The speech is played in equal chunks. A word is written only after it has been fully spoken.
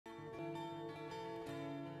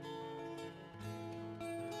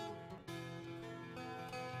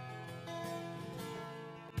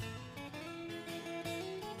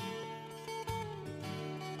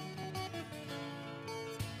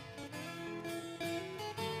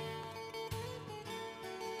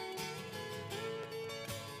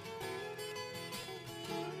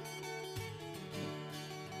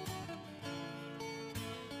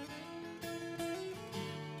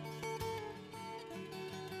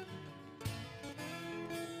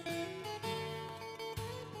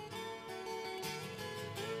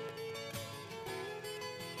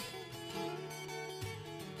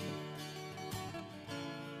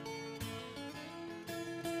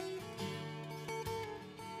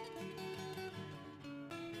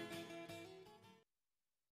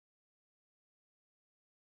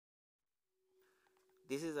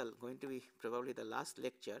this is going to be probably the last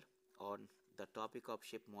lecture on the topic of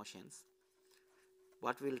ship motions.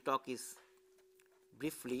 What we will talk is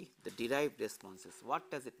briefly the derived responses.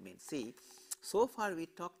 What does it mean? See, so far we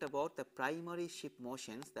talked about the primary ship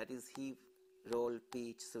motions, that is heave, roll,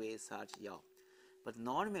 pitch, sway, surge, yaw. But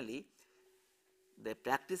normally the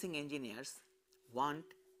practicing engineers want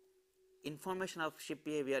information of ship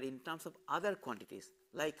behavior in terms of other quantities,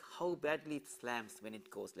 like how badly it slams when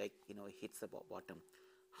it goes, like it hits the bottom,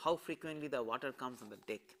 how frequently the water comes on the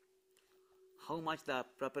deck, how much the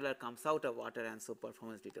propeller comes out of water and so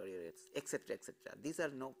performance deteriorates, etc., etc. These are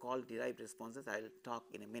now called derived responses. I will talk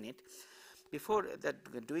in a minute. Before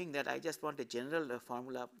that, doing that, I just want a general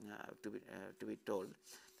formula to be told,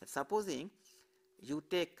 that supposing you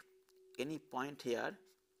take any point here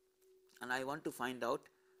and I want to find out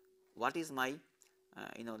what is my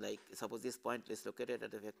like suppose this point is located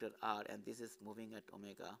at a vector r and this is moving at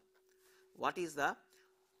omega, what is the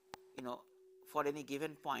for any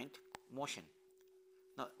given point motion.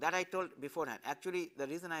 Now that I told beforehand. Actually the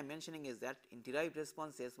reason I am mentioning is that in derived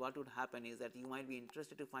responses what would happen is that you might be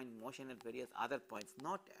interested to find motion at various other points,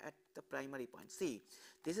 not at the primary point. See,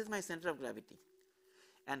 this is my center of gravity,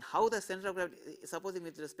 and how the center of gravity, supposing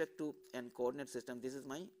with respect to an coordinate system, this is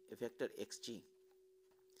my vector xg.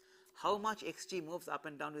 How much xg moves up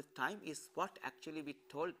and down with time is what actually we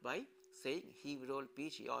told by saying heave, roll,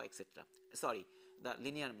 pitch, yaw, etc. Sorry, the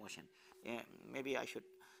linear motion. Maybe I should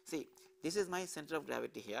see, this is my center of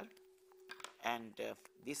gravity here, and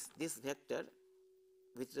this vector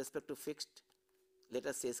with respect to fixed, let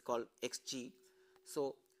us say, is called xg.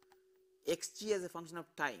 So xg as a function of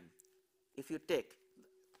time, if you take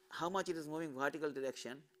how much it is moving vertical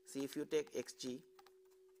direction, see, if you take xg,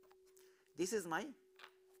 this is my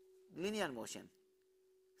linear motion,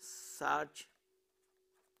 surge,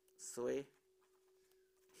 sway,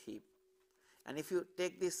 heave. And if you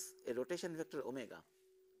take this a rotation vector omega,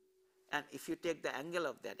 and if you take the angle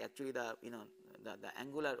of that, actually the the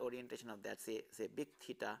angular orientation of that, say big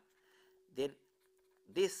theta, then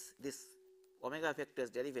this omega vector's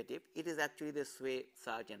derivative, it is actually the sway,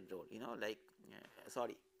 surge and roll, like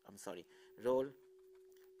roll,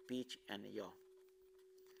 pitch and yaw.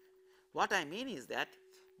 What I mean is that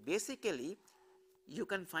basically you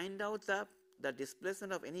can find out the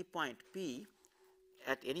displacement of any point P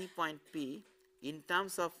at any point P in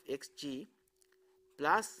terms of xg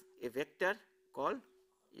plus a vector called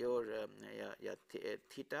your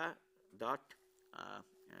theta dot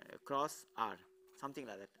cross r, something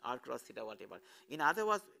like that, r cross theta, whatever. In other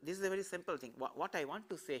words, this is a very simple thing. What I want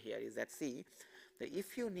to say here is that, see, that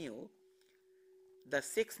if you knew the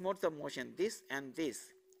 6 modes of motion, this and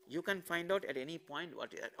this, you can find out at any point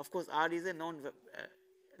what, of course r is a known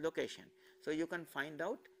location, so you can find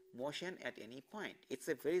out motion at any point. It's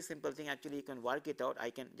a very simple thing. Actually you can work it out. I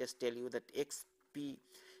can just tell you that xp,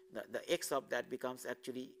 the x of that becomes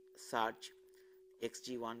actually surge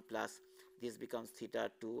xg1 plus this becomes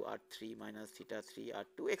theta 2 r3 minus theta 3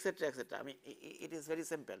 r2, etc., etc. I mean it is very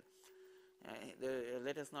simple.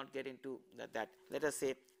 Let us not get into that. Let us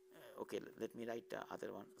say okay, let me write the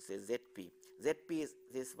other one, say zp. Zp is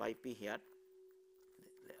this yp here,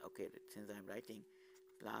 okay, since I am writing,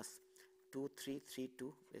 plus 2 3 3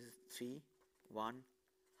 2, this is 3 1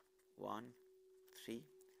 1 3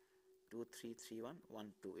 2 3 3 1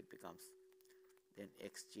 1 2 it becomes, then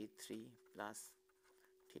xg3 plus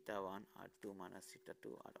theta 1 r2 minus theta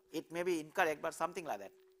 2 r. It may be incorrect, but something like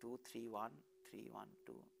that, 2 3 1 3 1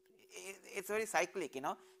 2. It's very cyclic,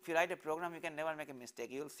 if you write a program you can never make a mistake.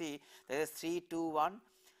 You will see there is 3 2 1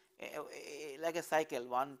 like a cycle,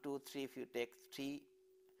 1 2 3. If you take 3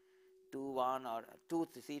 2 1 or 2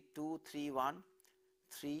 3 2 3 1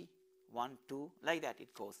 3 1 2, like that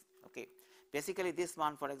it goes. Okay, basically this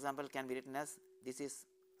one, for example, can be written as, this is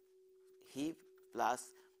heave plus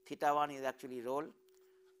theta 1 is actually roll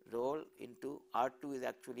into r2 is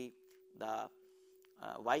actually the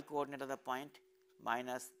y coordinate of the point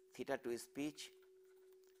minus theta 2 is pitch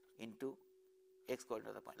into x coordinate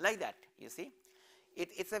of the point, like that. You see,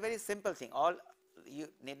 it's a very simple thing. All, you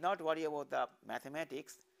need not worry about the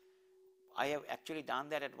mathematics. I have actually done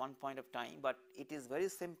that at one point of time, but it is very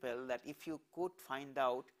simple that if you could find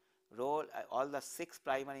out roll all the 6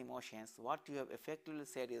 primary motions, what you have effectively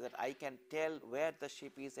said is that I can tell where the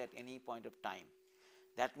ship is at any point of time.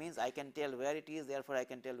 That means I can tell where it is, therefore I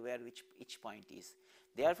can tell where each point is.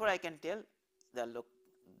 Therefore I can tell the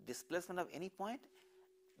displacement of any point,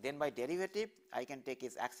 then by derivative I can take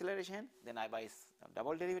its acceleration, then by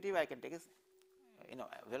double derivative I can take its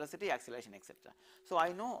velocity, acceleration, etc. So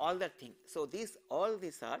I know all that thing. So all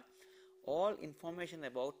these are all information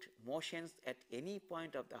about motions at any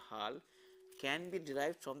point of the hull can be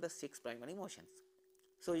derived from the 6 primary motions.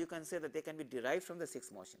 So, you can say that they can be derived from the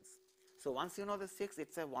 6 motions. So, once you know the 6, it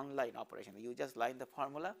is a one line operation, you just line the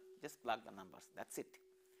formula, just plug the numbers, that is it.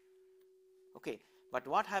 Okay. But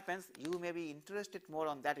what happens, you may be interested more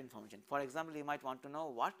on that information. For example, you might want to know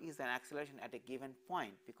what is an acceleration at a given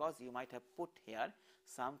point, because you might have put here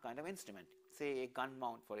some kind of instrument, say a gun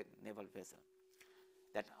mount for a naval vessel,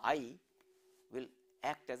 that I will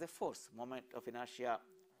act as a force, moment of inertia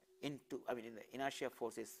into, I mean in the inertia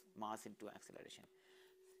force is mass into acceleration.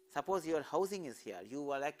 Suppose your housing is here, you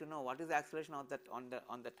would like to know what is the acceleration of that on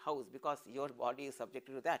that house, because your body is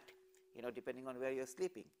subjected to that, depending on where you are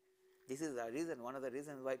sleeping. This is the reason, one of the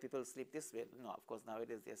reasons why people sleep this way. Of course,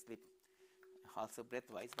 nowadays they sleep also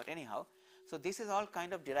breathwise, but anyhow. So, this is all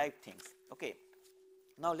kind of derived things. Okay.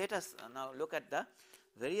 Now, let us now look at the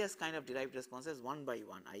various kind of derived responses one by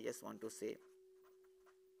one. I just want to say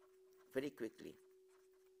very quickly.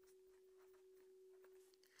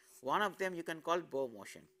 One of them you can call bow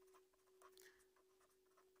motion.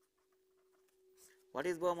 What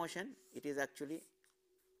is bow motion? It is actually,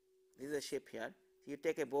 this is a shape here. You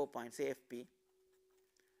take a bow point, say FP.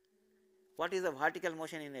 What is the vertical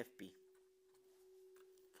motion in FP?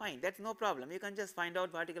 Fine, that is no problem. You can just find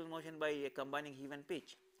out vertical motion by combining heave and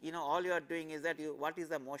pitch. All you are doing is that what is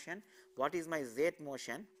the motion, what is my Z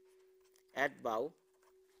motion at bow,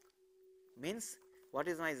 means what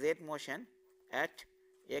is my Z motion at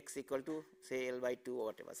x equal to say L by 2 or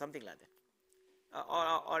whatever, something like that,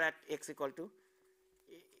 or at x equal to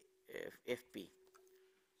FP.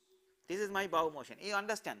 This is my bow motion. You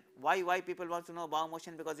understand why people want to know bow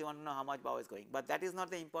motion, because you want to know how much bow is going, but that is not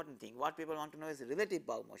the important thing. What people want to know is relative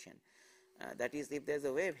bow motion. That is, if there is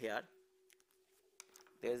a wave here,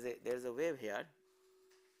 there is a wave here.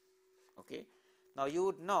 Okay. Now, you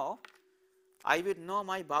would know, I would know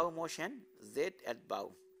my bow motion Z at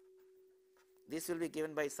bow. This will be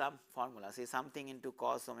given by some formula, say something into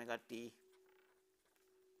cos omega t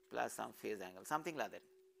plus some phase angle, something like that.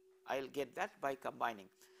 I will get that by combining.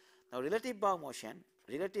 Now, relative bow motion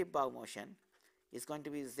is going to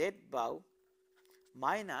be Z bow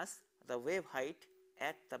minus the wave height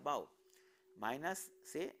at the bow minus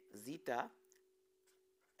say zeta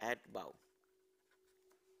at bow.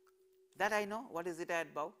 That I know what is zeta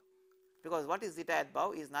at bow, because what is zeta at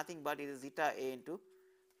bow is nothing but it is zeta A into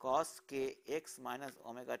cos k x minus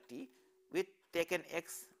omega t with taken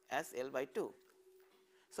x as L by 2.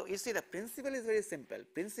 So, you see the principle is very simple.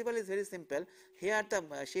 Here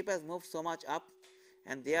the ship has moved so much up,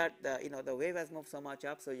 and there the wave has moved so much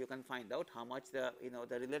up. So, you can find out how much the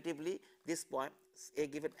the relatively this point a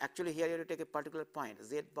given, actually here you have to take a particular point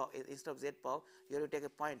Z bow, instead of Z bow you have to take a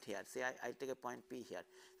point here, say I take a point P here,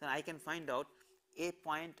 then I can find out a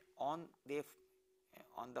point on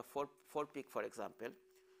the fore peak, for example,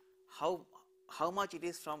 how much it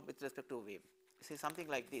is from with respect to wave. See something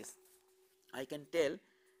like this, I can tell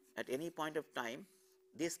at any point of time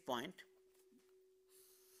this point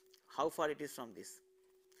how far it is from this,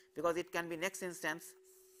 because it can be next instance.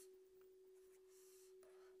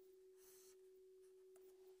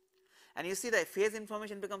 And you see the phase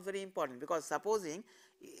information becomes very important, because supposing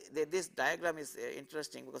this diagram is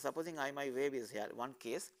interesting, because supposing my wave is here, one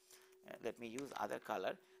case, let me use other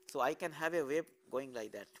color. So, I can have a wave going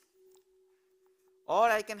like that, or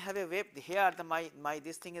I can have a wave here, my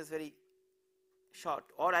this thing is very short,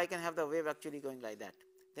 or I can have the wave actually going like that,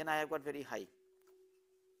 then I have got very high.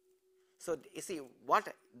 So, you see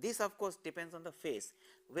what this of course depends on the phase.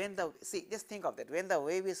 When just think of that, when the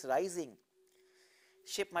wave is rising,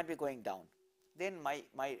 ship might be going down, then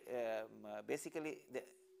basically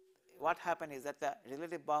what happen is that the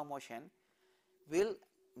relative bow motion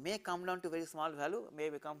may come down to very small value, may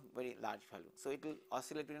become very large value. So, it will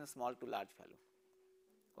oscillate between small to large value.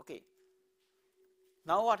 Okay.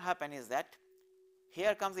 Now, what happen is that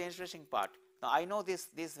here comes the interesting part. Now, I know this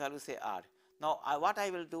value say R. Now, what I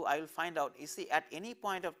will do, I will find out, you see at any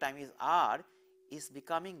point of time is R is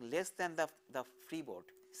becoming less than the freeboard.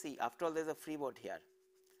 See, after all there is a freeboard here.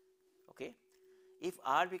 Okay. If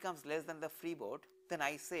R becomes less than the freeboard, then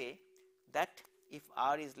I say that if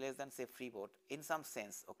R is less than say freeboard in some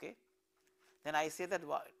sense, okay, then I say that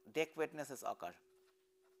deck wetnesses occur,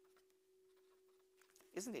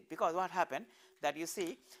 isn't it? Because what happened, that you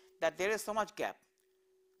see that there is so much gap.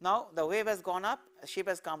 Now, the wave has gone up, ship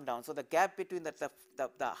has come down. So, the gap between the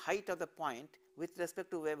height of the point with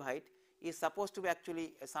respect to wave height is supposed to be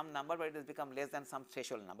actually some number, but it has become less than some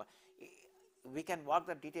threshold number. We can work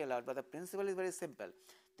the detail out, but the principle is very simple.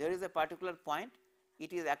 There is a particular point,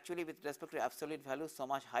 it is actually with respect to absolute value so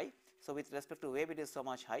much high. So, with respect to wave it is so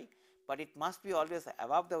much high, but it must be always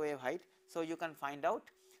above the wave height. So, you can find out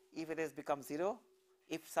if it has become 0,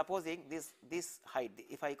 if supposing this height,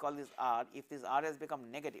 if I call this r, if this r has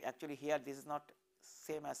become negative, actually here this is not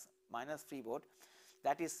same as minus freeboard,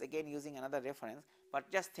 that is again using another reference,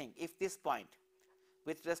 but just think if this point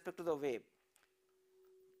with respect to the wave,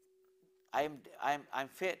 I am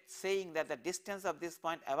saying that the distance of this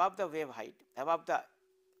point above the wave height, above the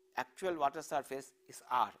actual water surface is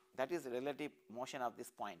r, that is relative motion of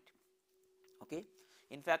this point. Okay.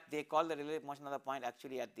 In fact, they call the relative motion of the point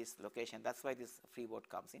actually at this location, that is why this freeboard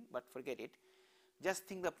comes in, but forget it. Just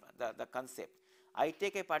think the concept. I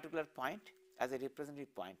take a particular point as a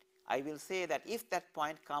representative point. I will say that if that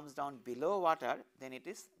point comes down below water, then it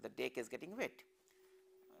is the deck is getting wet.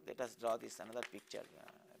 Let us draw this another picture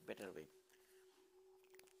better way.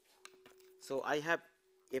 So, I have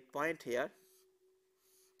a point here,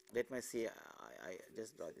 let me see, I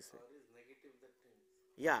just draw this way.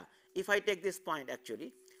 Yeah, if I take this point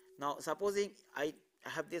actually, now supposing I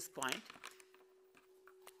have this point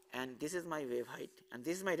and this is my wave height and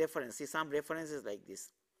this is my reference, see some references like this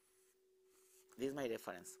is my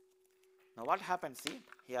reference. Now what happens, see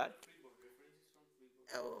here,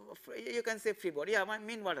 you can say freeboard, yeah, my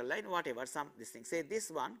mean water line, whatever, some this thing, say this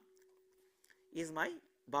one is my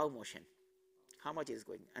bow motion, how much is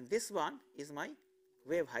going, and this one is my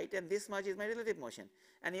wave height and this much is my relative motion,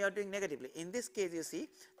 and you are doing negatively. In this case you see,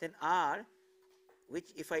 then r,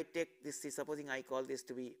 which if I take this, see, supposing I call this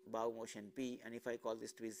to be bow motion b, and if I call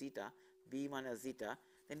this to be zeta, b minus zeta,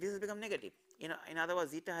 then this has become negative. In other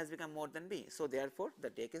words, zeta has become more than b. So therefore the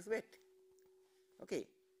deck is wet. Okay.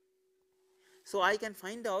 So I can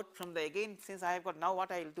find out from the, again, since I have got, now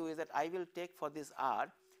what I will do is that I will take for this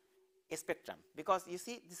r a spectrum, because you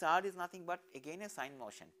see this r is nothing but again a sine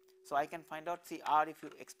motion. So I can find out, see r, if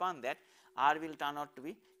you expand that, r will turn out to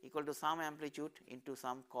be equal to some amplitude into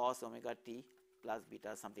some cos omega t plus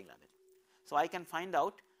beta, something like that. So I can find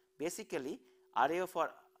out basically RAO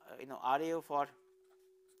for RAO for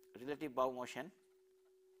relative bow motion,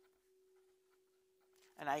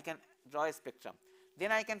 and I can draw a spectrum.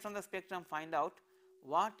 Then I can from the spectrum find out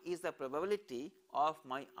what is the probability of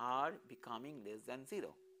my r becoming less than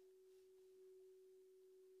 0.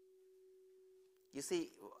 You see,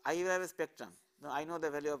 I have a spectrum. Now I know the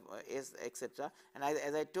value of S, etc., and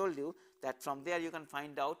as I told you that from there you can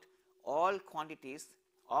find out all quantities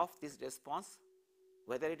of this response,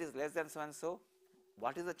 whether it is less than so and so,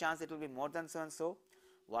 what is the chance it will be more than so and so,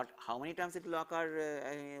 how many times it will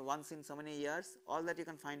occur once in so many years, all that you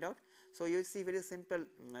can find out. So you see very simple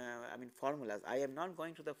formulas. I am not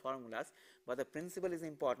going to the formulas, but the principle is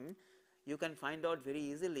important. You can find out very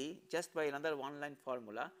easily just by another one line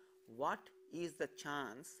formula what is the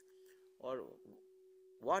chance or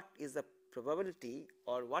what is the probability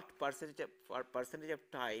or what percentage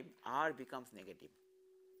of time r becomes negative.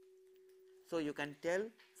 So you can tell,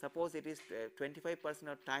 suppose it is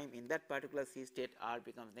 25% of time in that particular C state r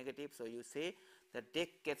becomes negative. So you say the deck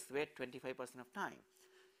gets wet 25% of time.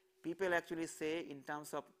 People actually say in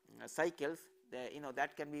terms of cycles,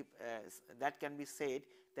 that can be said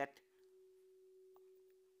that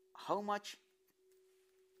how much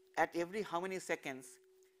at every how many seconds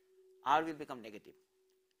r will become negative.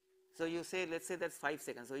 So you say, let us say that is 5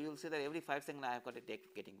 seconds. So you will say that every 5 seconds I have got a deck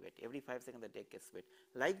getting wet, every 5 seconds the deck gets wet.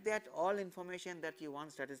 Like that, all information that you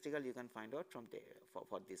want statistical you can find out from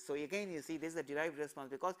for this. So again you see this is a derived response,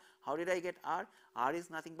 because how did I get r? R is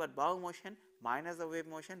nothing but bow motion minus the wave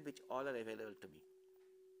motion, which all are available to me.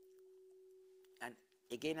 And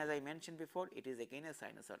again, as I mentioned before, it is again a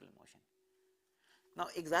sinusoidal motion. Now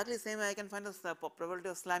exactly same way I can find the probability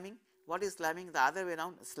of slamming. What is slamming? The other way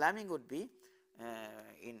around. Slamming would be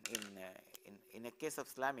in a case of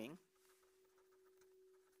slamming,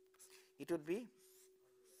 it would be,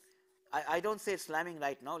 I do not say slamming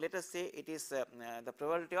right now, let us say it is the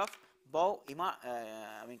probability of bow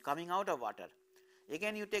coming out of water.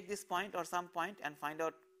 Again you take this point or some point and find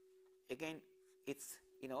out again its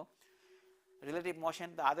relative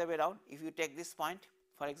motion the other way around. If you take this point,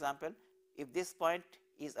 for example, if this point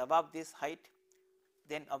is above this height,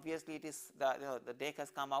 then obviously it is the deck has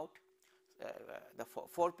come out. The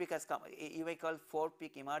forepeak has come, you may call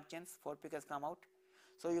forepeak emergence, forepeak has come out.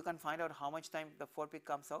 So you can find out how much time the forepeak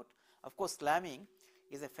comes out. Of course, slamming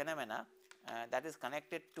is a phenomena that is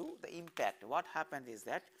connected to the impact. What happens is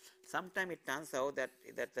that sometimes it turns out that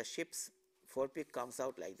the ship's forepeak comes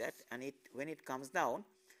out like that, and when it comes down,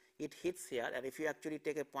 it hits here, and if you actually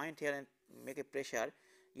take a point here and make a pressure,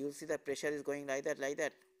 you will see the pressure is going like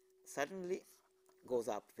that, suddenly goes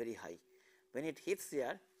up very high. When it hits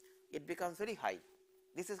here, it becomes very high.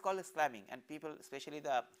 This is called a slamming, and people, especially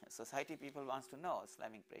the society people, wants to know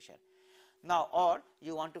slamming pressure. Now, or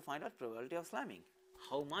you want to find out probability of slamming.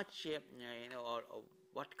 how much or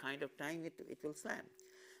what kind of time it will slam.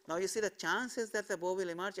 Now you see the chances that the bow will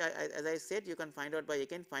emerge, as I said, you can find out by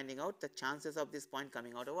again finding out the chances of this point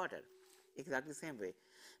coming out of water, exactly the same way.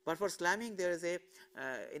 But for slamming there is a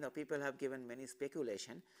people have given many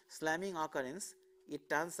speculation. Slamming occurrence, it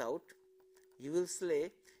turns out you will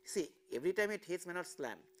say, see, every time it hits may not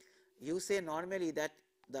slam. You say normally that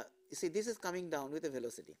you see this is coming down with a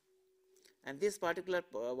velocity, and this particular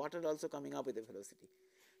water also coming up with a velocity.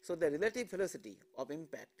 So the relative velocity of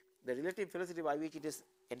impact, the relative velocity by which it is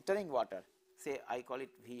entering water, say I call it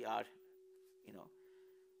VR,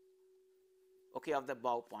 okay, of the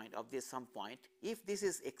bow point of this some point, if this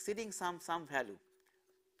is exceeding some value,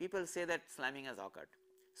 people say that slamming has occurred.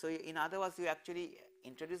 So in other words, you actually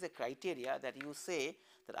introduce a criteria that you say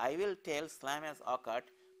that I will tell slam has occurred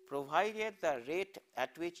provided the rate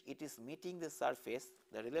at which it is meeting the surface,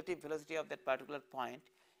 the relative velocity of that particular point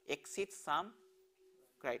exceeds some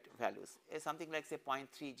values, something like say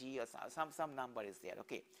 0.3 g or some number is there.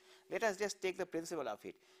 Okay, let us just take the principle of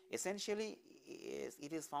it. Essentially,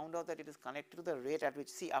 it is found out that it is connected to the rate at which,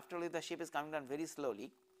 see, after all, if the ship is coming down very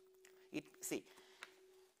slowly,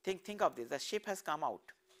 think of this, the ship has come out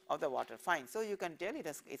of the water, fine, so you can tell it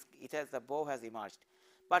has the bow has emerged,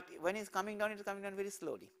 but when it is coming down, it is coming down very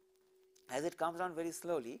slowly. As it comes down very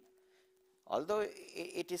slowly, although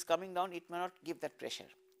it is coming down, it may not give that pressure.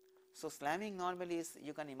 So slamming normally is,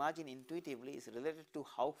 you can imagine intuitively, is related to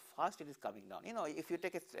how fast it is coming down. If you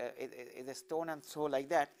take a stone and throw like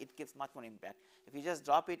that, it gives much more impact. If you just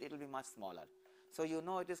drop it, it will be much smaller. So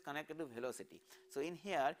it is connected to velocity. So in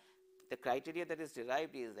here, the criteria that is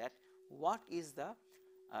derived is that what is the,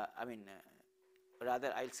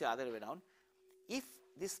 rather I will say other way around, if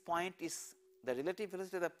this point is the relative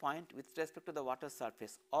velocity of the point with respect to the water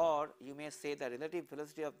surface, or you may say the relative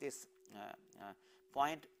velocity of this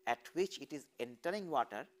point at which it is entering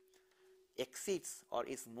water exceeds or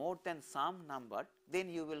is more than some number, then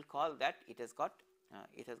you will call that it has got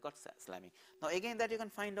slamming. Now again, that you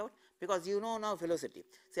can find out because you know now velocity.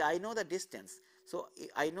 See, I know the distance, so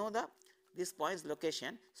I know this point's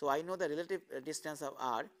location, so I know the relative distance of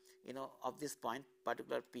r, of this point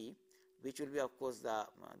particular p, which will be of course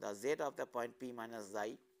the z of the point p minus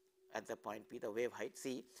xi at the point p, the wave height.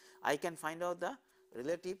 See, I can find out the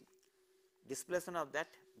relative displacement of that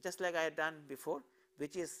just like I had done before,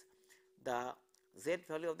 which is the z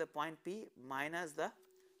value of the point p minus the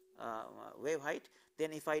wave height.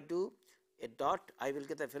 Then if I do a dot, I will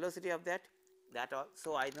get the velocity of that all.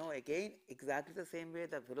 So I know again exactly the same way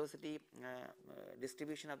the velocity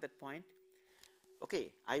distribution of that point.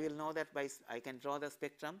 Okay, I will know that by, I can draw the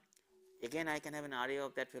spectrum. Again, I can have an array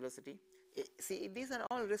of that velocity. See, these are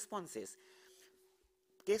all responses.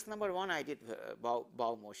 Case number 1, I did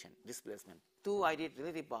bow motion displacement. 2, I did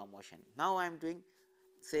relative bow motion. Now I am doing,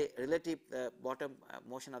 say, relative bottom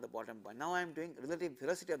motion of the bottom point. Now I am doing relative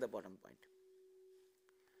velocity of the bottom point.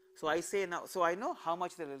 So I say now, so I know how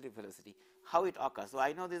much the relative velocity, how it occurs. So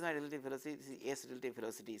I know this is my relative velocity, this is S relative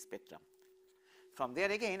velocity spectrum. From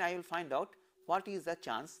there again, I will find out what is the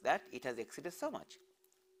chance that it has exceeded so much.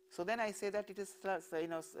 So then I say that it is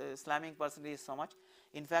slamming percentage is so much.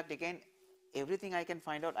 In fact, again, everything I can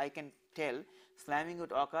find out, I can tell slamming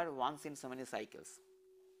would occur once in so many cycles.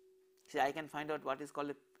 See, I can find out what is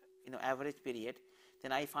called a average period.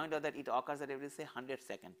 Then I find out that it occurs at every say 100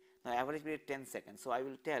 seconds. Now average period 10 seconds. So I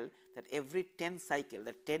will tell that every 10 cycle,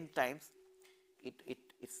 that 10 times it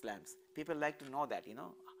slams. People like to know that,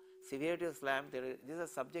 severity of slam, this is a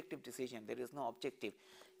subjective decision, there is no objective.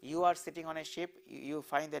 You are sitting on a ship, you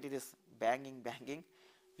find that it is banging,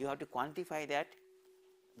 you have to quantify that.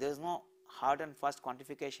 There is no hard and fast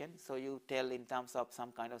quantification, so you tell in terms of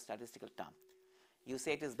some kind of statistical term. You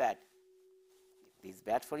say it is bad. It is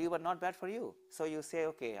bad for you but not bad for you. So you say,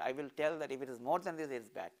 okay, I will tell that if it is more than this, it is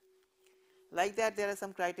bad. Like that, there are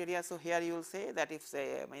some criteria. So here you will say that if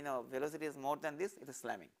say velocity is more than this, it is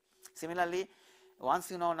slamming. Similarly,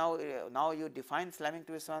 once you know now you define slamming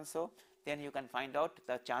to be so and so, then you can find out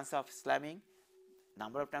the chance of slamming,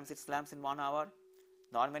 number of times it slams in 1 hour.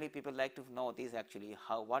 Normally people like to know this actually,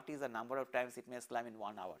 what is the number of times it may slam in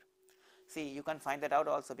 1 hour. See, you can find that out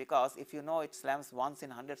also, because if you know it slams once in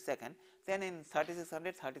 100 seconds, then in 36 times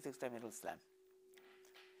it will slam.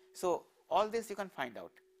 So all this you can find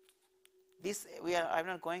out. This I am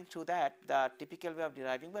not going through that, the typical way of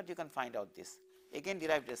deriving, but you can find out this. Again,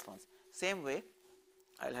 derived response. Same way,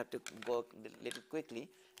 I will have to go a little quickly.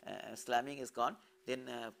 Slamming is gone. Then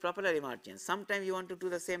propeller emergence. Sometimes you want to do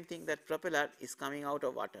the same thing, that propeller is coming out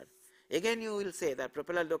of water. Again, you will say that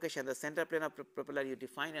propeller location, the center plane of propeller you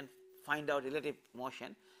define and find out relative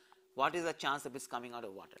motion. What is the chance of it coming out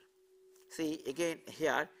of water? See again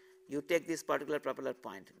here you take this particular propeller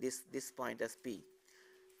point, this point as P.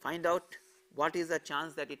 Find out what is the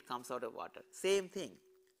chance that it comes out of water. Same thing.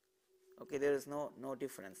 Okay, there is no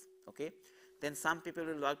difference. Okay, then some people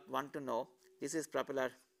will want to know, this is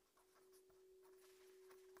propeller.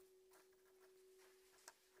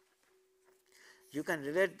 You can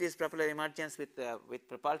relate this propeller emergence with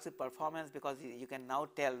propulsive performance, because you can now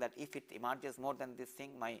tell that if it emerges more than this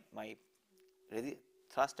thing, my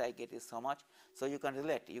thrust I get is so much. So you can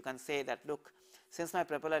relate. You can say that, look, since my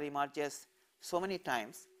propeller emerges so many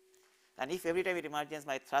times, and if every time it emerges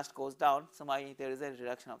my thrust goes down, so there is a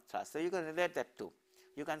reduction of thrust. So you can relate that too.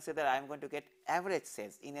 You can say that I am going to get average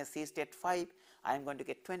sense in a C state 5, I am going to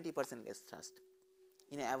get 20% less thrust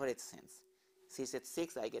in an average sense. C state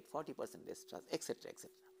 6 I get 40% less thrust, etc., etc.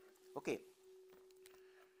 Okay.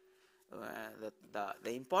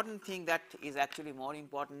 The important thing that is actually more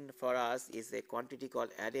important for us is a quantity called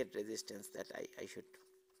added resistance, that I should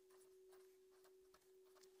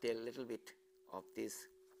tell a little bit of this.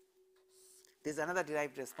 This is another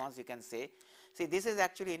derived response, you can say. See, this is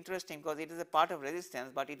actually interesting because it is a part of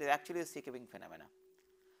resistance, but it is actually a seeking phenomena.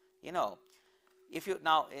 You know, if you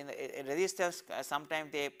now in resistance,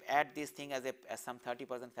 sometimes they add this thing as some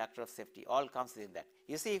 30% factor of safety, all comes in that.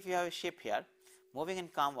 You see, if you have a ship here moving in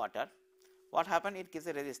calm water, what happens? It gives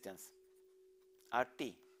a resistance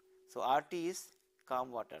RT. So RT is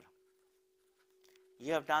calm water.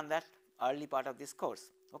 You have done that early part of this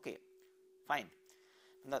course. Okay, fine.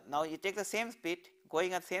 Now you take the same speed,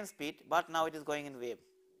 going at same speed, but now it is going in wave.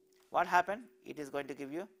 What happened? It is going to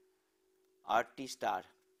give you RT star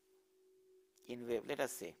in wave, let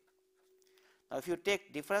us say. Now if you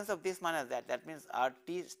take difference of this minus that means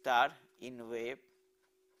RT star in wave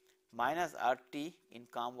minus RT in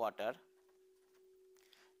calm water,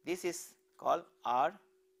 this is called R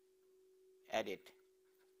added.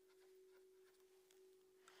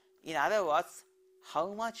 In other words,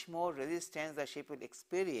 how much more resistance the ship will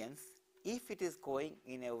experience if it is going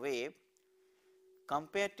in a wave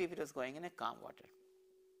compared to if it is going in a calm water.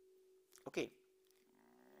 Okay.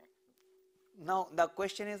 Now the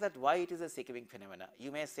question is that why it is a seeking phenomena.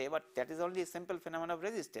 You may say, but that is only a simple phenomena of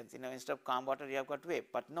resistance, instead of calm water you have got wave,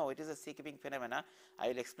 but no, it is a seeking phenomena. I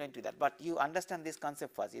will explain to you that, but you understand this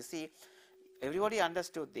concept first. You see, everybody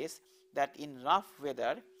understood this, that in rough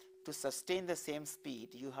weather, to sustain the same speed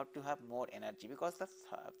you have to have more energy, because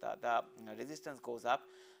the resistance goes up,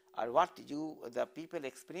 or what the people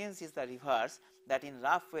experience is the reverse, that in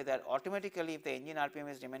rough weather automatically if the engine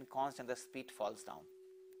RPM is remain constant, the speed falls down.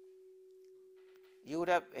 You would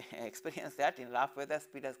have experienced that in rough weather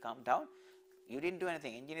speed has come down, you did not do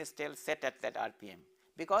anything, engine is still set at that RPM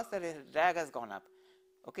because the drag has gone up.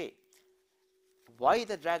 Okay. Why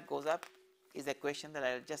the drag goes up is a question that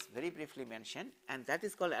I will just very briefly mention, and that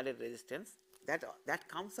is called added resistance. That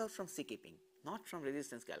comes out from sea keeping, not from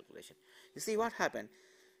resistance calculation. You see what happened?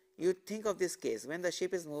 You think of this case when the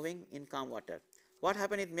ship is moving in calm water. What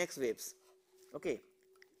happened? It makes waves. Okay.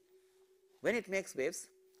 When it makes waves,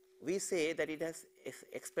 we say that it has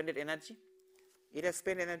expended energy. It has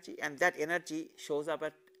spent energy, and that energy shows up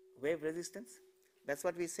at wave resistance. That is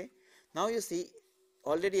what we say. Now you see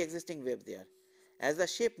already existing wave there. As the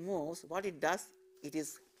ship moves, what it does? It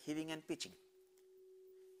is heaving and pitching,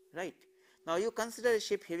 right? Now you consider a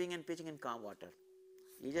ship heaving and pitching in calm water.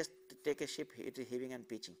 You just take a ship, it is heaving and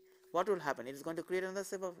pitching. What will happen? It is going to create another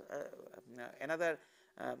set of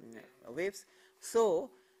waves.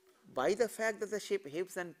 So by the fact that the ship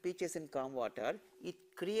heaves and pitches in calm water, it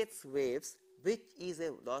creates waves, which is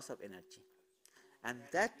a loss of energy, and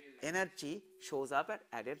that energy shows up at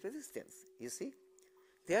added resistance. You see.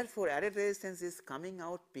 Therefore, added resistance is coming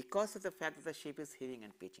out because of the fact that the ship is heaving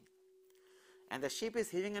and pitching, and the ship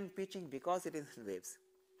is heaving and pitching because it is in waves.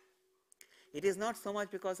 It is not so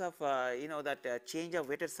much because of that change of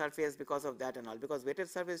weighted surface, because of that and all, because weighted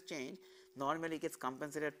surface change normally gets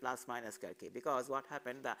compensated plus minus K, because what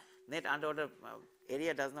happened, the net underwater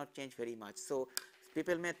area does not change very much. So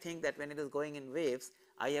people may think that when it is going in waves,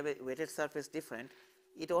 I have a weighted surface different.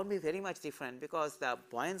 It won't be very much different, because the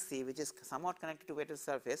buoyancy, which is somewhat connected to weighted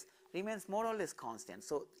surface, remains more or less constant.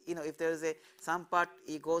 So if there is some part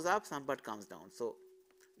it goes up, some part comes down. So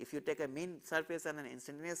if you take a mean surface and an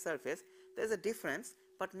instantaneous surface, there is a difference,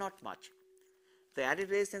 but not much. The added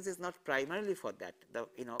resistance is not primarily for that.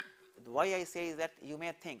 Why I say is that you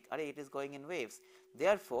may think, it is going in waves.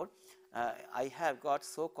 Therefore, I have got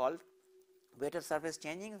so called weighted surface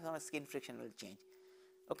changing, so skin friction will change.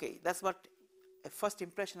 Okay, that is what a first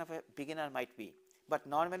impression of a beginner might be, but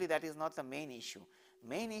normally that is not the main issue.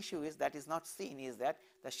 main issue is that is not seen is that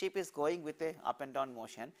the ship is going with a up and down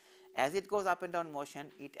motion. As it goes up and down motion,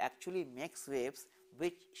 it actually makes waves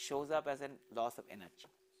which shows up as a loss of energy.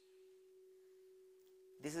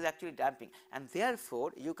 This is actually damping, and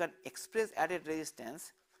therefore, you can express added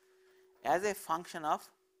resistance as a function of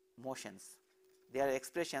motions. There are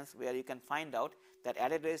expressions where you can find out that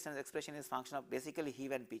added resistance expression is function of basically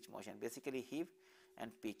heave and pitch motion, basically heave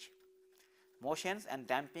and pitch motions and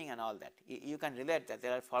damping and all that. You can relate that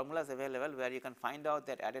there are formulas available where you can find out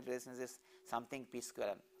that added resistance is something p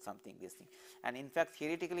square and something this thing. And in fact,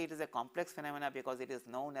 theoretically it is a complex phenomena because it is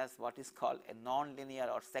known as what is called a non-linear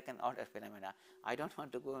or second order phenomena. I do not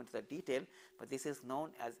want to go into the detail, but this is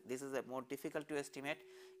known as, this is a more difficult to estimate.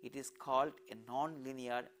 It is called a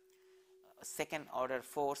non-linear second order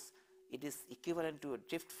force. It is equivalent to a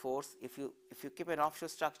drift force. If you keep an offshore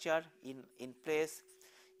structure in place,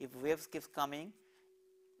 if waves keeps coming,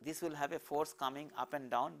 this will have a force coming up and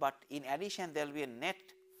down, but in addition there will be a net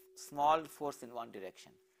small force in one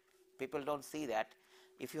direction. People do not see that.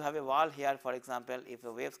 If you have a wall here, for example, if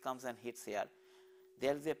a wave comes and hits here,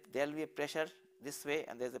 there will be a pressure this way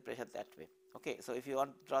and there is a pressure that way. Okay, so if you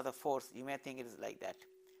want to draw the force, you may think it is like that.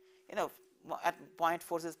 You know, at point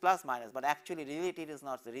force is plus minus, but actually reality it is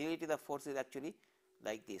not. The reality the force is actually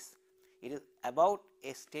like this. It is about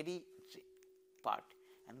a steady part,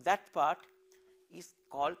 and that part is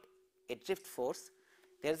called a drift force.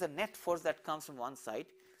 There is a net force that comes from one side,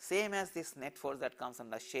 same as this net force that comes from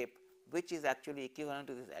the shape, which is actually equivalent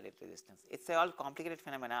to this added resistance. It is a all complicated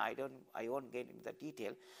phenomena. I won't get into the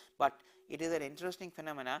detail, but it is an interesting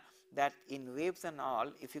phenomena that in waves and all,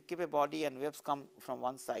 if you keep a body and waves come from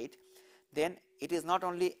one side, then it is not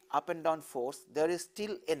only up and down force, there is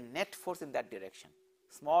still a net force in that direction.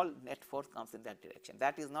 Small net force comes in that direction.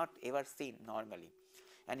 That is not ever seen normally,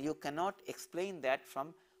 and you cannot explain that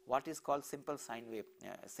from what is called simple sine wave,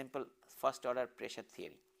 simple first order pressure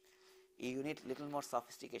theory. You need little more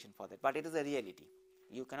sophistication for that, but it is a reality.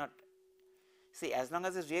 You cannot see, as long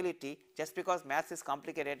as it is reality, just because maths is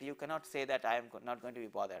complicated, you cannot say that I am not going to be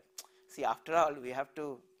bothered. See, after all, we have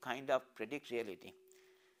to kind of predict reality.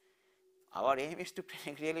 Our aim is to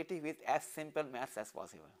predict reality with as simple maths as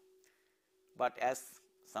possible. But as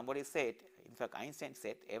somebody said, in fact Einstein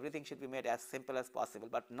said, everything should be made as simple as possible,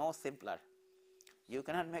 but no simpler. You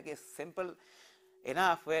cannot make it simple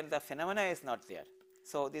enough when the phenomena is not there.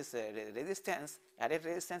 So, this resistance, added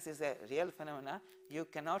resistance is a real phenomena. You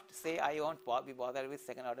cannot say I won't be bothered with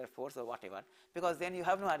second order force or whatever, because then you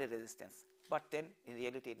have no added resistance, but then in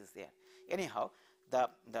reality it is there. Anyhow, the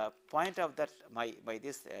point of that by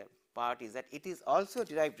this part is that it is also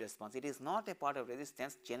derived response. It is not a part of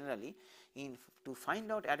resistance. Generally, to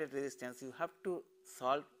find out added resistance, you have to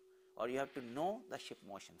solve or you have to know the ship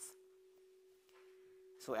motions.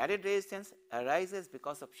 So, added resistance arises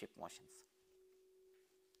because of ship motions.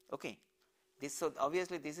 Okay. So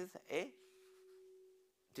obviously this is a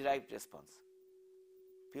derived response,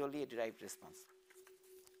 purely a derived response.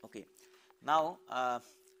 Okay. Now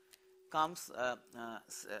comes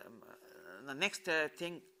the next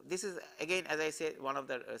thing. This is again, as I said, one of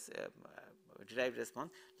the derived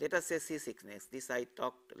response. Let us say seasickness. This I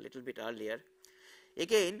talked a little bit earlier.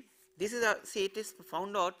 Again, this is see, it is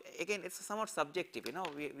found out, again it is somewhat subjective, you know,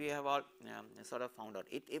 we have all sort of found out.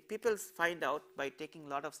 If people find out by taking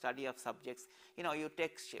lot of study of subjects, you know, you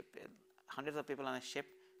take ship, hundreds of people on a ship,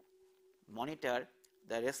 monitor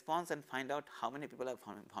the response and find out how many people have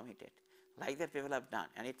vomited. Like that people have done,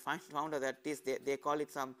 and it found out that this, they call it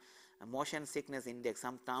some motion sickness index,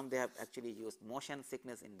 some term they have actually used, motion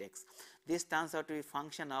sickness index. This turns out to be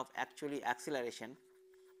function of actually acceleration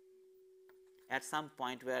at some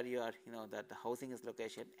point where you are, you know, that the housing is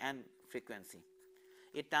location and frequency.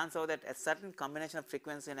 It turns out that a certain combination of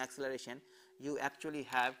frequency and acceleration, you actually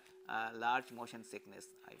have large motion sickness.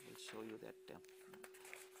 I will show you that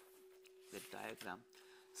the diagram.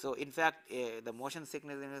 So in fact, the motion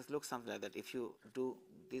sickness index looks something like that. If you do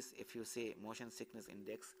this, if you say motion sickness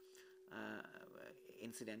index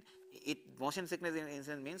incident, motion sickness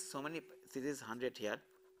incident means so many. This is 100 here.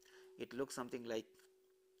 It looks something like.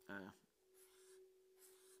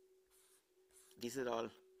 These are all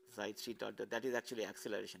side street dot, that is actually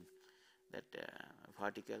acceleration, that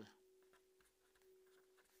vertical.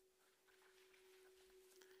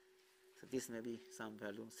 So this may be some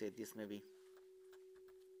value, say this may be.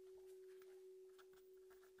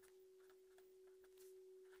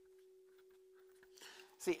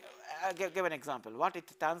 See, I give an example. What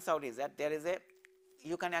it turns out is that there is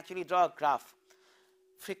you can actually draw a graph,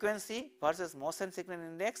 frequency versus motion sickness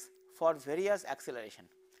index for various acceleration.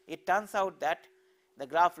 It turns out that the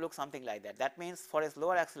graph looks something like that. That means for a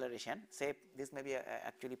slower acceleration, say this may be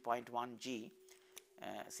actually 0.1 g,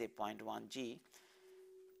 say 0.1 g,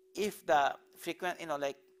 if the frequency,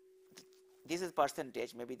 like this is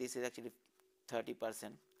percentage, maybe this is actually 30%.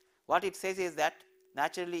 What it says is that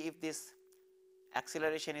naturally if this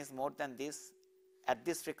acceleration is more than this at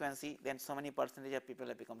this frequency, then so many percentage of people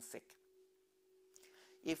have become sick.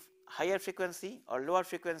 If higher frequency or lower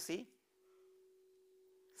frequency,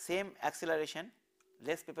 same acceleration,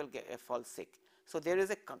 less people fall sick. So there is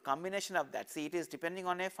a combination of that. See, it is depending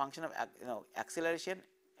on a function of acceleration,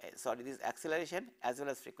 this acceleration as well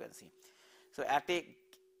as frequency. So at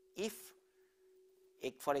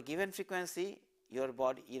for a given frequency, your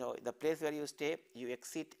body, the place where you stay, you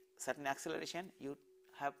exceed certain acceleration, you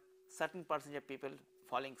have certain percentage of people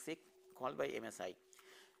falling sick, called by MSI.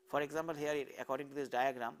 For example, here according to this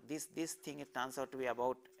diagram, this thing, it turns out to be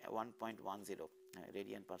about 1.10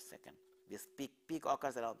 radian per second. This peak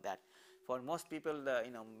occurs around that. For most people,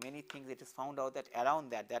 many things it is found out that around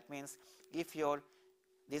that. That means if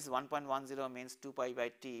this 1.10 means 2 pi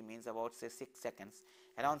by t means about say 6 seconds.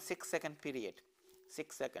 Around 6 second period,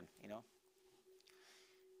 6 second,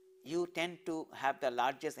 you tend to have the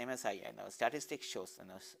largest MSI. Statistics shows,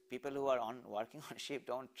 people who are working on ship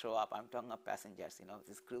don't throw up. I'm talking of passengers,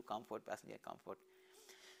 this crew comfort, passenger comfort.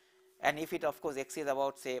 And if it of course exceeds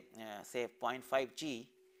about say 0.5 g,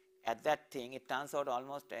 at that thing it turns out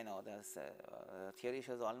almost, the theory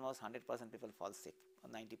shows almost 100% people fall sick, or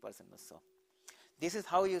 90% or so. This is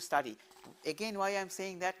how you study. Again, why I am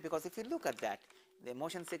saying that, because if you look at that, the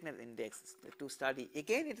motion sickness index to study,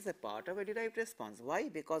 again it is a part of a derived response. Why?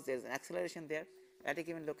 Because there is an acceleration there at a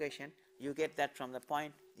given location. You get that from the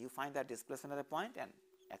point, you find that displacement of the point and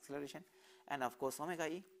acceleration, and of course omega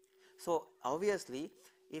e. So obviously,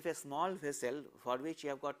 if a small vessel for which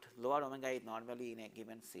you have got lower omega e normally in a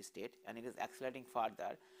given sea state and it is accelerating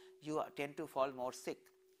further, you tend to fall more sick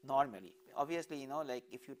normally. Obviously, like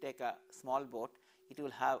if you take a small boat, it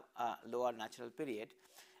will have a lower natural period,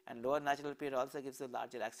 and lower natural period also gives you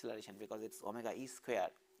larger acceleration because it's omega e square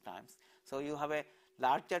times. So you have a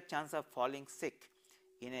larger chance of falling sick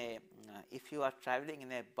in a if you are traveling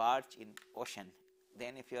in a barge in ocean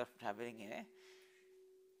than if you are traveling in a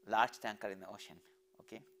large tanker in the ocean.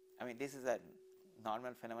 Okay, I mean this is a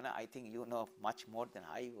normal phenomena. I think you know much more than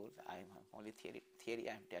I would. I am only theory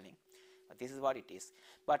I am telling, but this is what it is.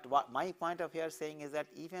 But what my point of here saying is that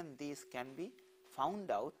even these can be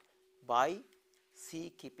found out by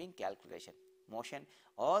sea keeping calculation. Motion,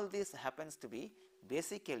 all this happens to be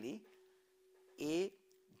basically a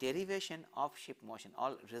derivation of ship motion,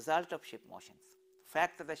 all result of ship motions.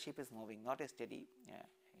 Fact that the ship is moving, not a steady,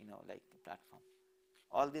 like platform.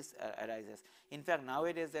 All this arises. In fact,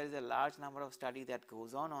 nowadays there is a large number of study that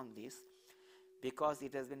goes on this, because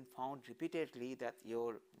it has been found repeatedly that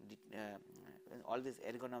your all this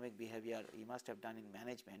ergonomic behavior you must have done in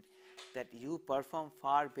management, that you perform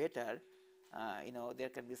far better. There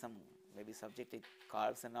can be some maybe subjective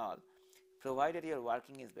curves and all, provided your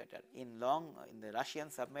working is better. In the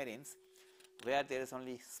Russian submarines, where there is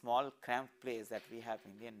only small cramped place that we have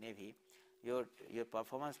Indian Navy, your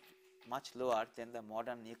performance much lower than the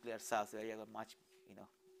modern nuclear subs, where you have a much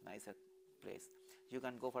nicer place. You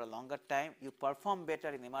can go for a longer time, you perform better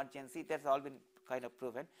in emergency. That's all been kind of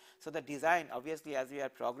proven. So the design, obviously, as we are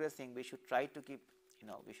progressing, we should try to keep,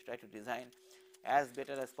 we should try to design as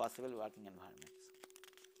better as possible working environments.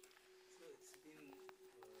 So it's been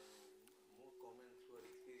more common through our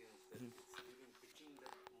experience that it's during pitching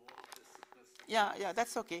that more of the sickness. Yeah,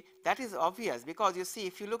 that's okay. That is obvious, because you see,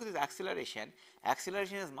 if you look at this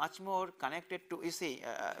acceleration is much more connected to, you see,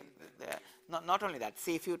 not only that.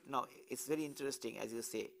 See, if you it's very interesting, as you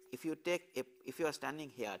say. If you take, if you are standing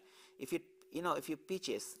here, if you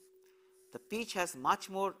pitches, the pitch has much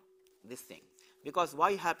more this thing. Because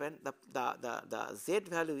why happened, the z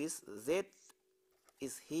value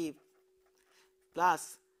is heave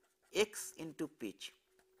plus x into pitch.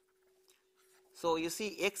 So you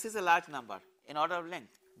see, x is a large number in order of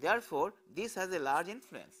length. Therefore, this has a large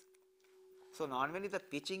influence. So normally the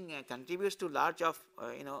pitching contributes to large of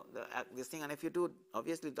this thing, and if you do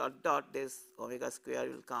obviously dot, this omega square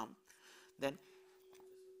will come, then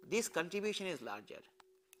this contribution is larger.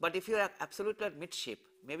 But if you are absolutely at midship,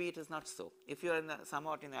 maybe it is not so. If you are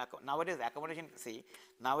somewhat in nowadays accommodation, see,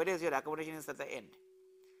 nowadays your accommodation is at the end.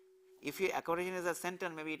 If your accommodation is at center,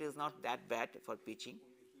 maybe it is not that bad for pitching.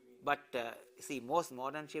 But see, most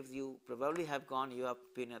modern ships you probably have you have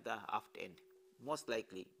been at the aft end. Most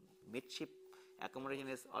likely, midship accommodation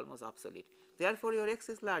is almost obsolete. Therefore, your X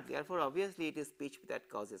is large. Therefore, obviously, it is pitch that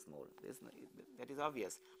causes more. That is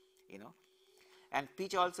obvious, and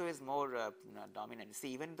pitch also is more dominant. See,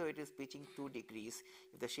 even though it is pitching 2 degrees,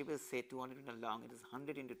 if the ship is say 200 meter long, it is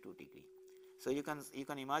 100 into 2 degree. So you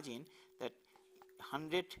can imagine that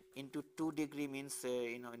 100 into 2 degree means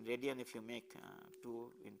in radian, if you make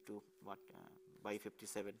 2 into what by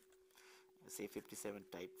 57, say 57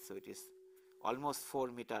 type, so it is almost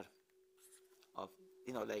 4 meter of,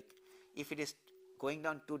 like if it is going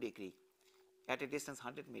down 2 degree at a distance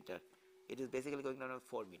 100 meter, it is basically going down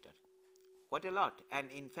 4 meter. Quite a lot,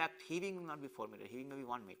 and in fact heaving will not be 4 meter, heaving may be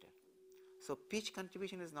 1 meter. So pitch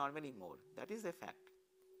contribution is normally more, that is a fact.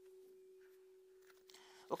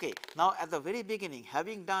 Okay, now at the very beginning,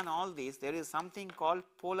 having done all this, there is something called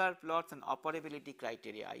polar plots and operability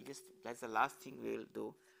criteria. That's the last thing we will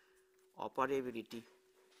do, operability.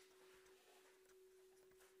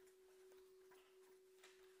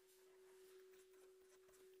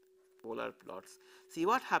 Polar plots. See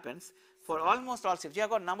what happens for almost all ships. You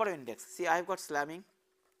have got number of index. See, I have got slamming,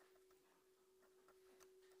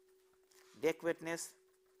 deck wetness,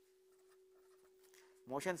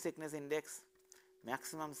 motion sickness index,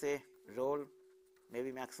 maximum say roll,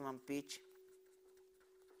 maybe maximum pitch,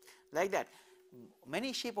 like that.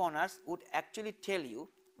 Many ship owners would actually tell you,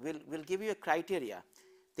 will give you a criteria.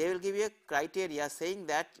 They will give you a criteria saying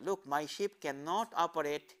that, look, my ship cannot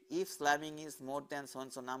operate if slamming is more than so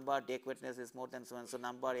and so number, deck wetness is more than so and so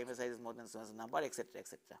number, MSI is more than so and so number, etc.,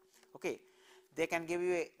 etc. Okay, they can give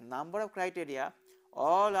you a number of criteria.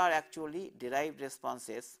 All are actually derived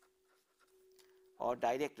responses or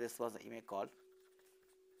direct response, you may call,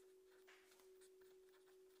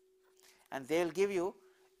 and they will give you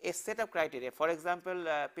a set of criteria. For example,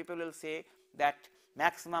 people will say that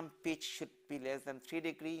maximum pitch should be less than 3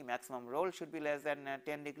 degree, maximum roll should be less than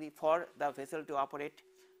 10 degree for the vessel to operate,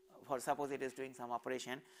 for suppose it is doing some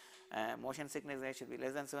operation. Motion sickness should be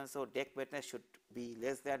less than so and so, deck wetness should be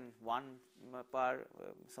less than 1 per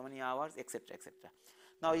so many hours, etc., etc.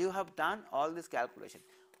 Now you have done all this calculation.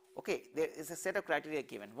 Okay, there is a set of criteria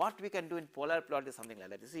given. What we can do in polar plot is something like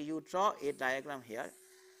that. You see, you draw a diagram here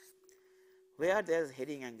where there is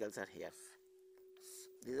heading angles are here.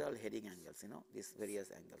 These are all heading angles, these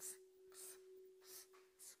various angles.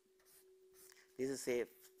 This is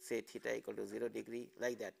say theta equal to 0 degree,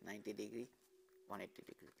 like that, 90 degree, 180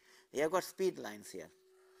 degree. You have got speed lines here.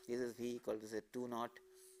 This is V equal to say 2 knot,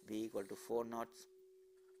 V equal to 4 knots,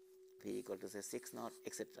 V equal to say 6 knot,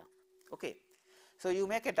 etc. Okay. So you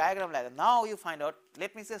make a diagram like that. Now you find out,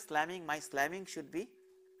 let me say slamming, my slamming should be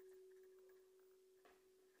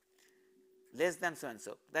less than so and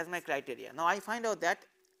so. That is my criteria. Now I find out that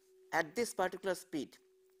at this particular speed,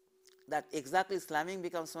 that exactly slamming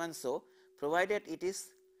becomes so and so, provided it is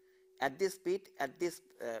at this speed, at this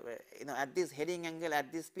at this heading angle,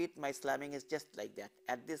 at this speed, my slamming is just like that.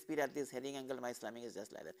 At this speed, at this heading angle, my slamming is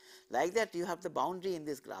just like that. Like that, you have the boundary in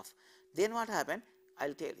this graph. Then what happened? I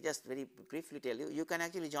will just very briefly tell you. You can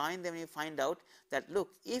actually join them and you find out that, look,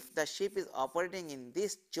 if the ship is operating in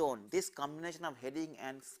this zone, this combination of heading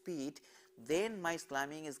and speed, then my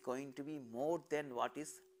slamming is going to be more than what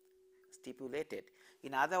is stipulated.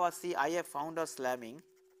 In other words, see, I have found out slamming.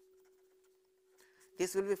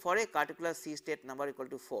 This will be for a particular C state number equal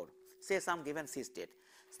to 4, say some given C state.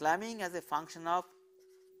 Slamming as a function of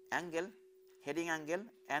angle, heading angle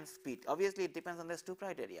and speed. Obviously, it depends on these two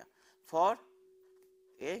criteria for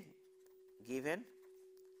a given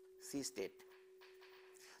C state.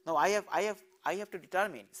 Now I have to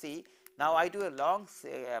determine, see, now I do a long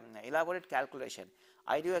elaborate calculation.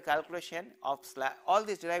 I do a calculation of all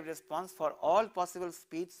these derived response for all possible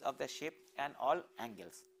speeds of the ship and all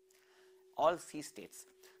angles, all C states.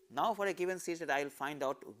 Now for a given C state, I will find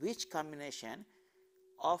out which combination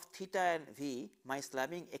of theta and V my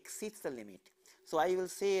slamming exceeds the limit. So I will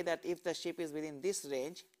say that if the ship is within this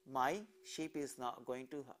range, my ship is not going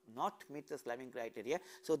to not meet the slamming criteria.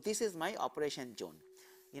 So this is my operation zone.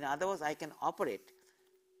 In other words, I can operate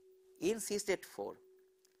in C state 4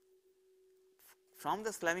 from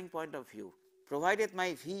the slamming point of view, provided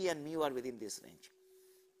my V and mu are within this range.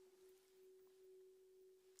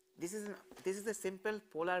 This is a simple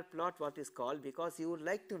polar plot, what is called, because you would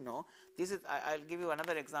like to know. This is, I will give you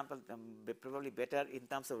another example, probably better in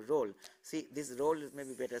terms of roll. See, this roll may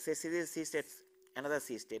be better. Say this C state, another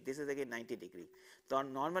C state. This is again 90 degree. So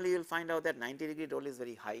normally you will find out that 90 degree roll is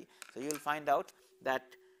very high. So you will find out that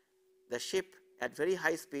the ship at very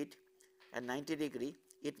high speed at 90 degree,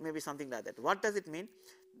 it may be something like that. What does it mean?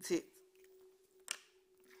 See,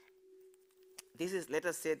 this is, let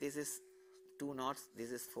us say this is 2 knots,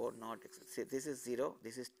 this is 4 knots, say this is 0,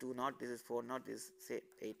 this is 2 knots, this is 4 knots, this is say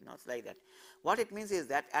 8 knots, like that. What it means is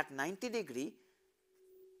that at 90 degree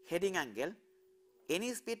heading angle,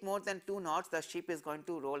 any speed more than 2 knots, the ship is going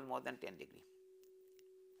to roll more than 10 degree,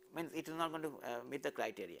 means it is not going to meet the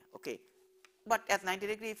criteria. Okay. But at 90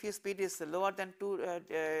 degree, if your speed is lower than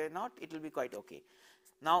 2 knot, it will be quite okay.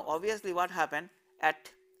 Now obviously what happened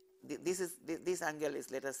at this angle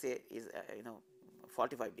is, let us say, is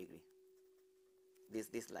 45 degree,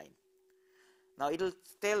 this line. Now it will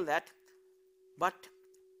tell that, but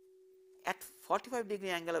at 45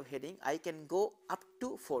 degree angle of heading I can go up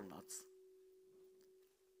to 4 knots,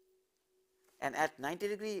 and at 90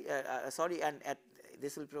 degree and at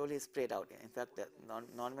this will probably spread out. In fact,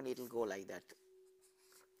 normally it will go like that.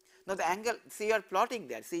 Now the angle, see, you are plotting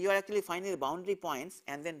there, see, you are actually finding the boundary points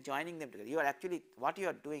and then joining them together. You are actually, what you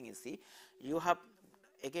are doing is, see, you have,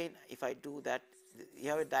 again if I do that, you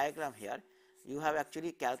have a diagram here, you have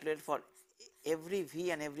actually calculated for every v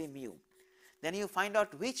and every mu. Then you find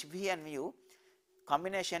out which v and mu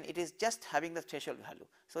combination it is just having the threshold value.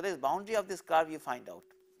 So this boundary of this curve you find out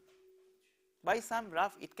by some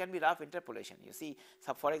rough, it can be rough interpolation. You see,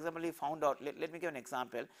 so for example, you found out, let me give an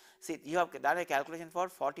example. See, you have done a calculation for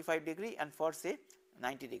 45 degree and for say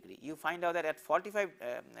 90 degree. You find out that at 45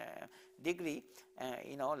 degree,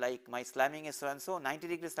 like my slamming is so and so, 90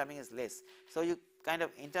 degree slamming is less. So you kind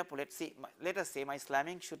of interpolate. See, let us say my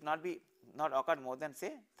slamming should not occur more than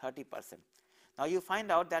say 30%. Now you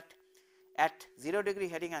find out that at 0 degree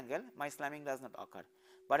heading angle, my slamming does not occur,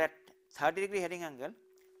 but at 30 degree heading angle,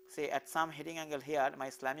 say at some heading angle here, my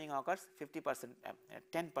slamming occurs 50%,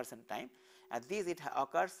 10% time. At these it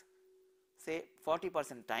occurs say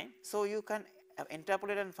 40% time. So you can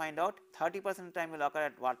interpolate and find out 30% time will occur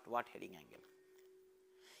at what heading angle.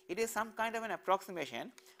 It is some kind of an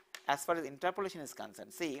approximation as far as interpolation is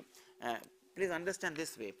concerned. See, please understand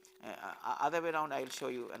this way. Other way around, I will show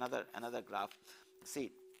you another graph.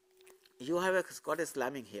 See, you have got a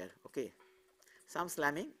slamming here, okay, some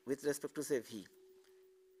slamming with respect to say v.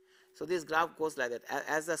 So this graph goes like that.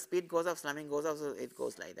 As the speed goes up, slamming goes up, so it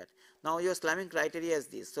goes like that. Now your slamming criteria is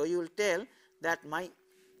this. So you will tell that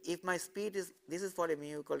if my speed is, this is for a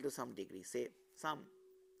mu equal to some degree, say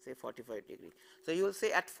 45 degree. So you will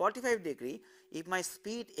say at 45 degree, if my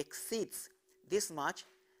speed exceeds this much,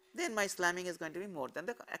 then my slamming is going to be more than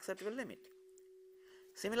the acceptable limit.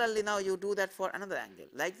 Similarly, now you do that for another angle.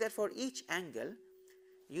 Like that, for each angle,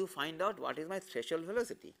 you find out what is my threshold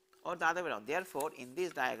velocity, or the other way around. Therefore, in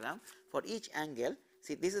this diagram, for each angle,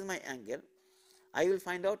 see, this is my angle, I will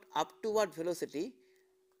find out up to what velocity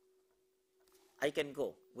I can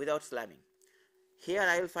go without slamming. Here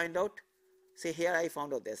I will find out, say here I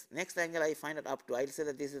found out this, next angle I find out up to, I will say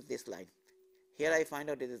that this is this line, here I find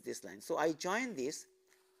out it is this line. So I join this,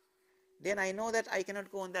 then I know that I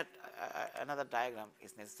cannot go on that, another diagram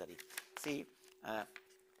is necessary. See,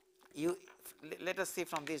 let us see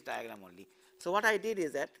from this diagram only. So what I did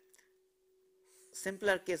is that,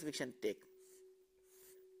 simpler case we can take.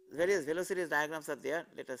 Various velocities diagrams are there.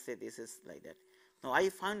 Let us say this is like that. Now I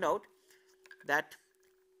found out that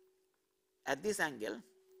at this angle,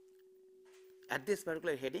 at this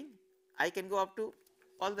particular heading, I can go up to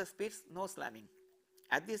all the speeds, no slamming.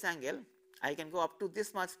 At this angle, I can go up to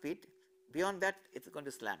this much speed. Beyond that, it is going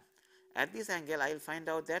to slam. At this angle, I will find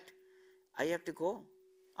out that I have to go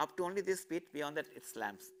up to only this speed. Beyond that, it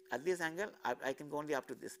slams. At this angle, I can go only up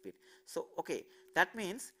to this speed. So, okay, that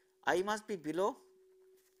means I must be below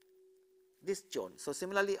this zone. So,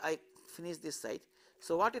 similarly, I finish this side.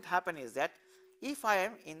 So, what it happen is that if I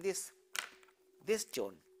am in this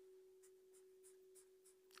zone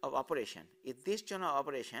of operation, if this zone of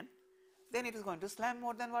operation, then it is going to slam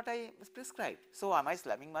more than what I prescribed. So, my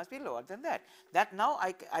slamming must be lower than that. That now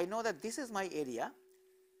I know that this is my area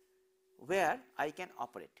where I can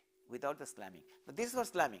operate without the slamming. But this was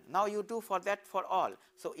slamming. Now you do for that for all.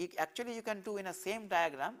 So actually you can do in a same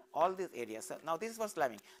diagram all these areas. So now this is for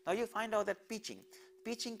slamming. Now you find out that pitching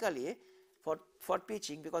kali for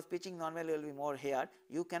pitching, because pitching normally will be more here,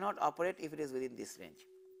 you cannot operate if it is within this range.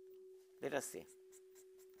 Let us say.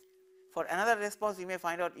 For another response, you may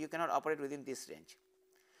find out you cannot operate within this range.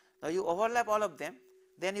 Now you overlap all of them,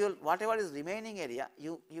 then you will, whatever is remaining area,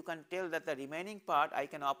 you can tell that the remaining part I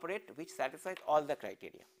can operate which satisfies all the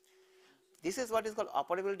criteria. This is what is called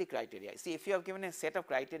operability criteria. See, if you have given a set of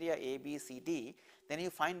criteria A, B, C, D, then you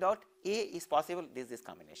find out A is possible, this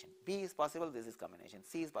combination, B is possible, this combination,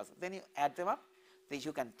 C is possible. Then you add them up, then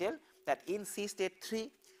you can tell that in C state 3,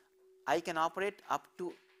 I can operate up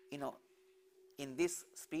to, in this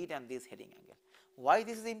speed and this heading angle. Why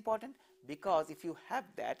this is important? Because if you have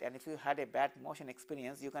that, and if you had a bad motion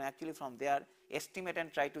experience, you can actually from there estimate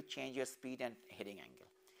and try to change your speed and heading angle.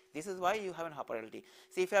 This is why you have an operability.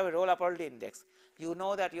 See, if you have a roll operability index, you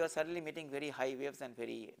know that you are suddenly meeting very high waves and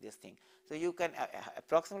very this thing. So you can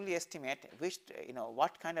approximately estimate which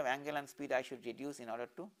what kind of angle and speed I should reduce in order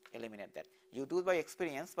to eliminate that. You do it by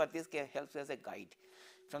experience, but this helps as a guide.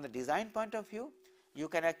 From the design point of view, you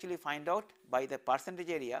can actually find out by the percentage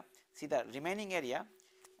area. See the remaining area.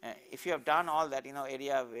 If you have done all that,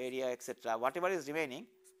 area, etc., whatever is remaining,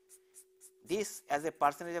 this as a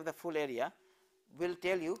percentage of the full area will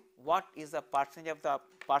tell you what is the percentage of the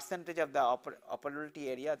operability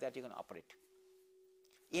area that you can operate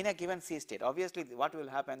in a given C state. Obviously, what will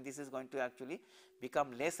happen, this is going to actually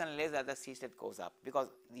become less and less as the C state goes up, because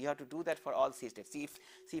you have to do that for all C states.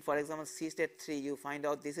 See for example, C state 3, you find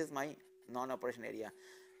out this is my non-operation area.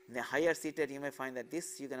 In the higher C state, you may find that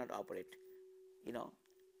this you cannot operate.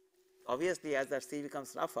 Obviously, as the C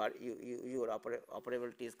becomes rougher, your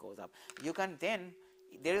operability goes up. You can then,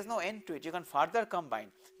 there is no end to it, you can further combine.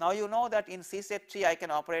 Now you know that in C state 3 I can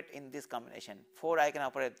operate in this combination, 4 I can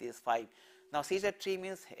operate this, 5. Now C state 3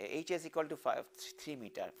 means H is equal to 3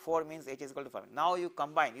 meter, 4 means H is equal to 5. Now you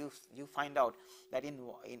combine, you find out that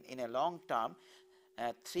in a long term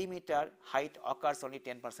 3 meter height occurs only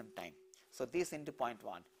 10% time. So this into 0.1.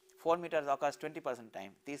 4 meters occurs 20%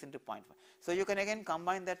 time, this into 0.5. So you can again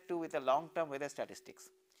combine that too with the long term weather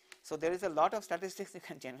statistics. So there is a lot of statistics you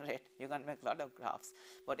can generate, you can make a lot of graphs,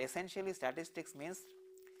 but essentially statistics means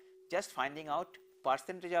just finding out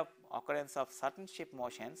percentage of occurrence of certain ship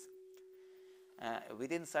motions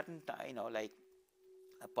within certain like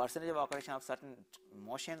a percentage of occurrence of certain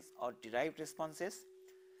motions or derived responses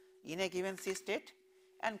in a given C state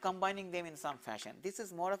and combining them in some fashion. This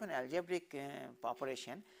is more of an algebraic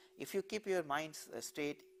operation. If you keep your mind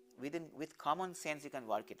straight, with common sense you can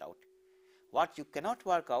work it out. What you cannot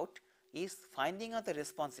work out is finding out the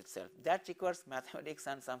response itself. That requires mathematics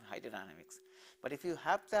and some hydrodynamics. But if you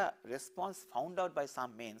have the response found out by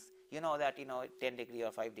some means, you know that 10 degree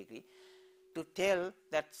or 5 degree, to tell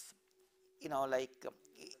that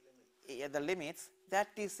the limits, that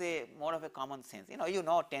is a more of a common sense.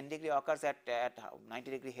 10 degree occurs at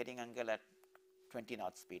 90 degree heading angle at 20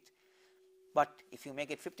 knot speed. But if you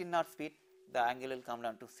make it 15 knot speed, the angle will come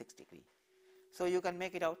down to 6 degree. So you can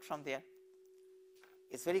make it out from there.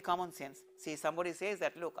 It's very common sense. See, somebody says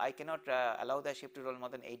that, look, I cannot allow the ship to roll more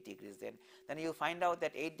than 8 degrees. Then you find out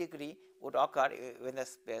that 8 degree would occur when the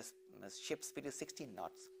ship speed is 16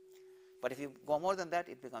 knots. But if you go more than that,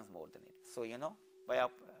 it becomes more than it. So by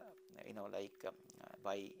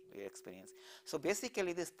by your experience. So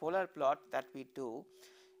basically, this polar plot that we do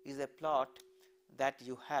is a plot that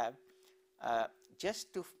you have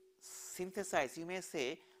just to synthesize. You may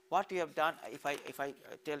say, what you have done, if I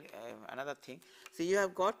tell another thing, so you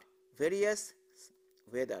have got various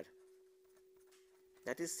weather,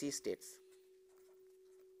 that is C states.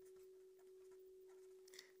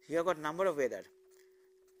 You have got number of weather,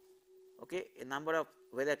 okay, a number of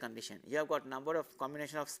weather condition. You have got number of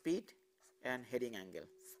combination of speed and heading angle,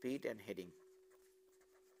 speed and heading.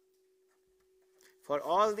 For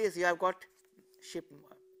all these you have got ship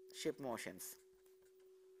motions.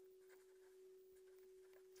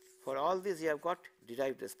 For all these you have got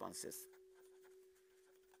derived responses,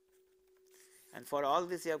 and for all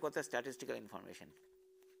this you have got the statistical information.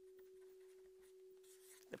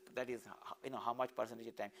 That is how much percentage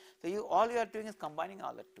of time. So all you are doing is combining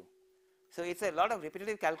all that too. So it's a lot of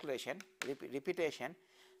repetitive calculation, repetition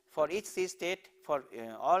for each C state, for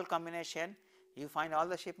all combination. You find all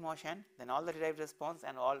the ship motion, then all the derived response,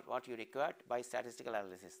 and all what you required by statistical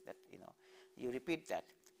analysis. That you repeat that.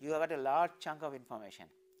 You have got a large chunk of information.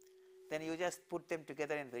 Then you just put them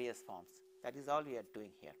together in various forms. That is all we are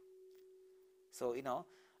doing here. So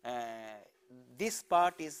this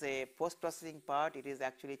part is a post-processing part. It is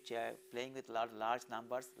actually playing with large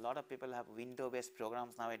numbers. A lot of people have window-based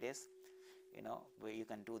programs nowadays, where you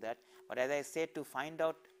can do that. But as I said, to find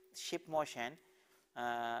out ship motion,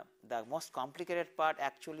 the most complicated part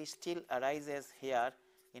actually still arises here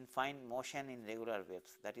in find motion in regular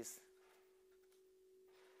waves. That is,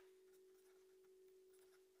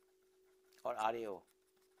 or RAO.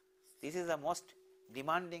 This is the most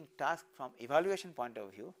demanding task from evaluation point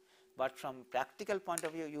of view, but from practical point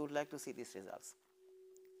of view you would like to see these results.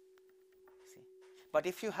 See. But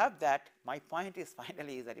if you have that, my point is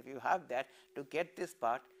finally is that if you have that, to get this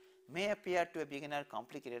part may appear to a beginner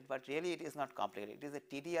complicated, but really it is not complicated. It is a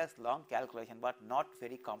tedious long calculation, but not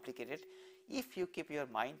very complicated if you keep your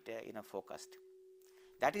mind focused.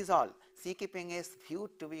 That is all. Sea keeping is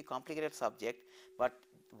viewed to be a complicated subject, but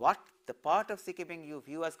what the part of sea keeping you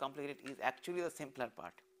view as complicated is actually the simpler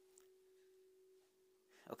part.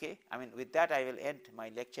 Okay, I mean, with that I will end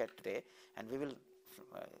my lecture today, and we will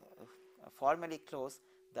formally close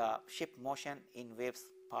the ship motion in waves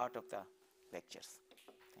part of the lectures. Thank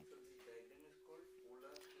you. So this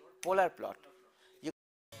diagram is called Polar plot. You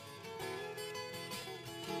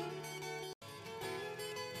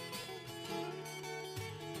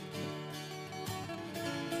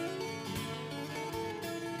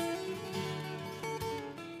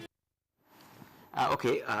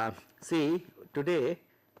okay, see, today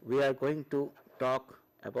we are going to talk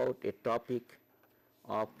about a topic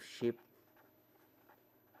of ship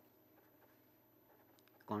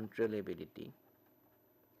controllability,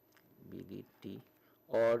 BDT,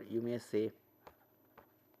 or you may say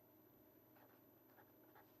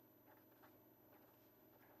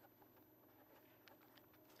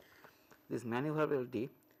this maneuverability.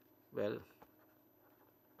 Well,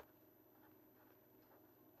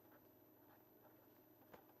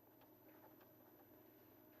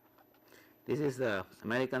 this is the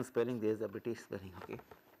American spelling, this is the British spelling, okay,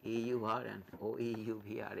 EUR and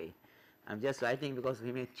OEUVRA. I am just writing because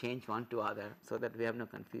we may change one to other so that we have no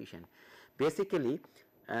confusion. Basically,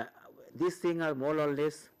 these things are more or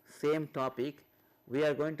less same topic. We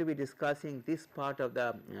are going to be discussing this part of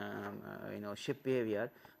the ship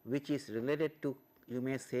behavior, which is related to, you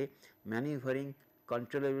may say, maneuvering,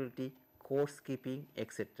 controllability, course keeping,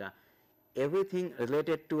 etc. Everything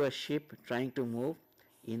related to a ship trying to move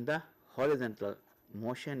in the horizontal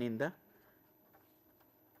motion in the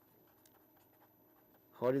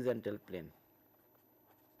horizontal plane.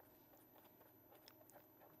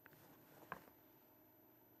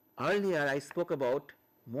 Earlier I spoke about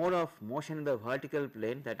more of motion in the vertical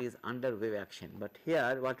plane, that is under wave action, but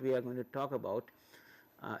here what we are going to talk about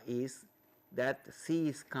is that sea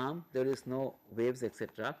is calm, there is no waves,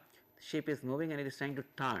 etc. Ship is moving and it is trying to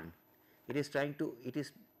turn. It is trying to,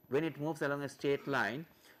 when it moves along a straight line,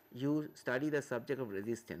 you study the subject of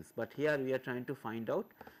resistance, but here we are trying to find out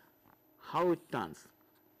how it turns.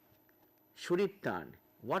 Should it turn?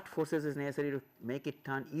 What forces is necessary to make it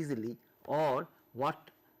turn easily, or what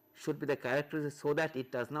should be the characteristics so that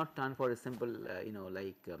it does not turn for a simple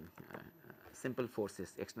simple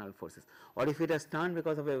forces, external forces, or if it has turned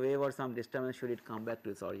because of a wave or some disturbance, should it come back to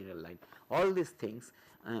its original line. All these things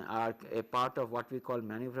are a part of what we call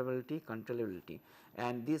maneuverability, controllability,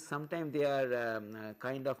 and these sometimes they are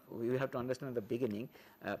kind of, we have to understand at the beginning,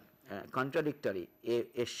 contradictory.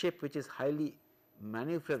 A ship which is highly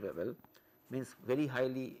maneuverable means very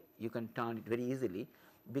highly, you can turn it very easily,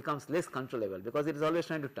 becomes less controllable because it is always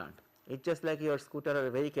trying to turn. It's just like your scooter or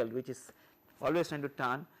a vehicle which is always trying to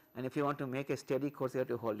turn, and if you want to make a steady course you have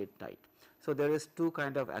to hold it tight. So there is two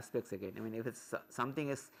kind of aspects again. I mean, if it's something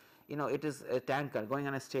is, it is a tanker going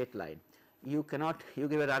on a straight line, you cannot, you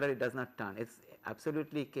give a rudder, it does not turn. It's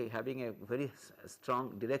absolutely having a very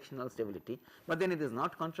strong directional stability, but then it is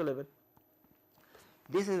not controllable.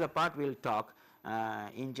 This is the part we will talk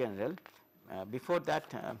in general. Before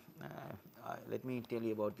that, let me tell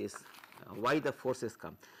you about this, why the forces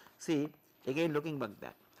come. See, again looking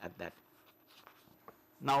back at that.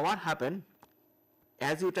 Now what happened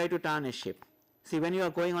as you try to turn a ship? See, when you are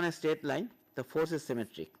going on a straight line, the force is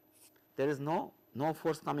symmetric. There is no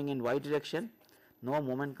force coming in y direction, no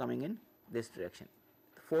moment coming in this direction.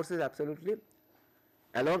 The force is absolutely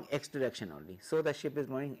along x direction only. So the ship is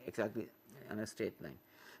moving exactly on a straight line.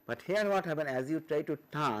 But here what happened, as you try to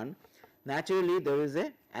turn, naturally there is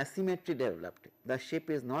a asymmetry developed. The ship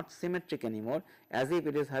is not symmetric anymore, as if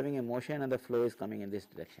it is having a motion and the flow is coming in this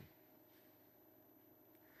direction.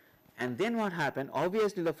 And then what happened,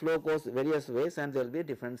 obviously the flow goes various ways and there will be a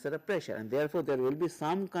different set of pressure, and therefore there will be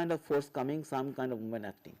some kind of force coming, some kind of movement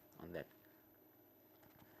acting on that.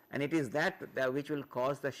 And it is that which will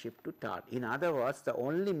cause the ship to turn. In other words, the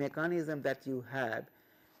only mechanism that you have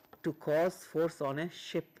to cause force on a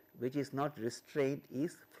ship which is not restrained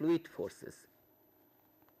is fluid forces,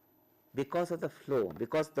 because of the flow,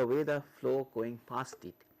 because the way the flow going past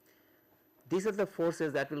it. These are the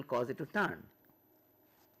forces that will cause it to turn.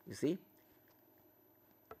 You see,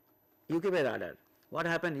 you give a rudder, what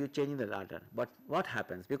happened, you change the rudder, but what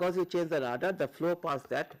happens, because you change the rudder, the flow past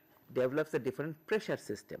that develops a different pressure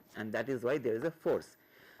system, and that is why there is a force.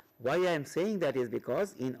 Why I am saying that is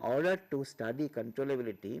because in order to study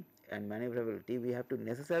controllability and maneuverability, we have to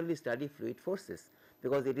necessarily study fluid forces,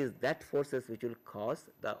 because it is that forces which will cause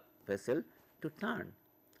the vessel to turn,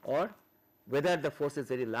 or whether the force is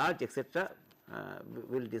very large, etc.,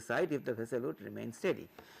 will decide if the vessel would remain steady.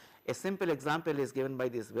 A simple example is given by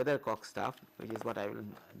this weathercock stuff, which is what I will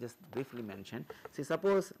just briefly mention. See,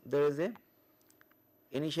 suppose there is a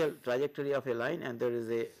initial trajectory of a line and there is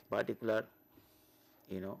a particular,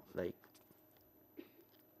 like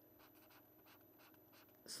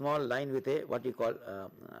small line with a what you call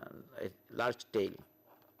a large tail.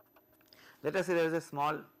 Let us say there is a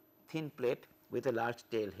small thin plate with a large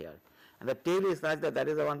tail here, and the tail is such that that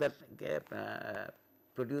is the one that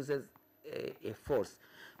produces a force.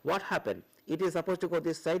 What happened? It is supposed to go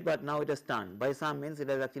this side, but now it has turned. By some means it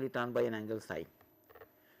has actually turned by an angle psi.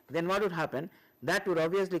 Then what would happen? That would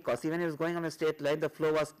obviously cause, even if it is going on a straight line, the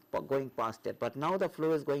flow was going past it, but now the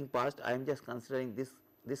flow is going past. I am just considering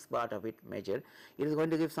this part of it measure. It is going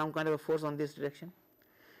to give some kind of a force on this direction.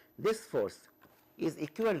 This force is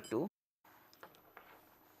equal to,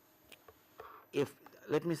 if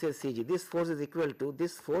let me say Cg, this force is equal to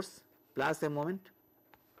this force plus a moment.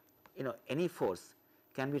 You know, any force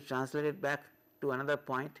can be translated back to another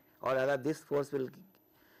point, or rather this force will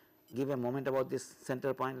give a moment about this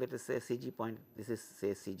center point, let us say Cg point, this is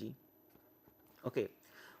say Cg. Okay.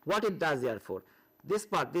 What it does therefore, this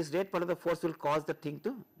part, this red part of the force will cause the thing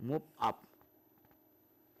to move up,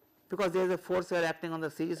 because there is a force here acting on the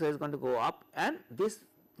Cg, so it is going to go up, and this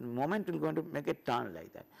moment will going to make a turn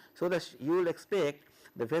like that. So, you will expect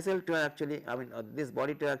the vessel to actually, I mean this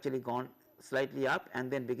body to actually gone slightly up and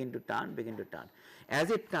then begin to turn. As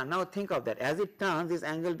it turns, now think of that, as it turns this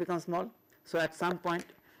angle becomes small. So, at some point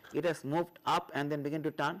it has moved up and then begin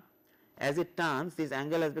to turn. As it turns, this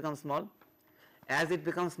angle has become small. As it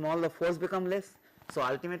becomes small, the force becomes less. So,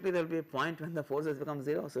 ultimately there will be a point when the force has become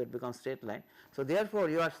 0, so it becomes straight line. So, therefore,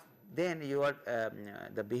 the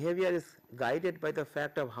behavior is guided by the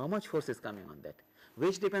fact of how much force is coming on that,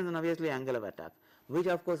 which depends on obviously angle of attack, which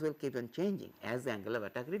of course will keep on changing as the angle of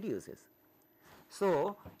attack reduces.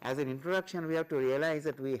 So, as an introduction, we have to realize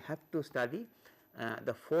that we have to study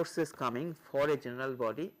the forces coming for a general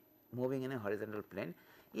body moving in a horizontal plane.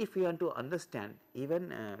 If we want to understand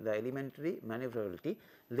even the elementary maneuverability,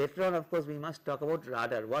 later on of course we must talk about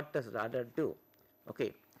rudder. What does rudder do?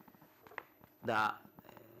 Okay.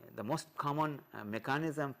 The most common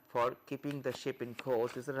mechanism for keeping the ship in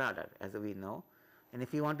course is a rudder, as we know, and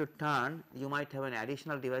if you want to turn, you might have an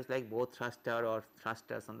additional device like bow thruster or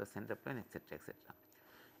thrusters on the center plane, etc., etc.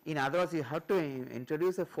 In other words, you have to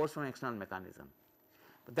introduce a force from external mechanism.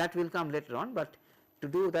 That will come later on, but to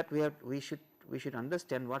do that we should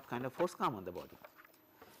understand what kind of force come on the body.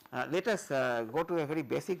 Let us go to a very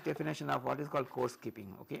basic definition of what is called course keeping.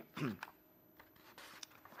 Okay.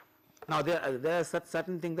 Now there are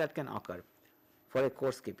certain things that can occur for a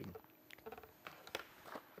course keeping.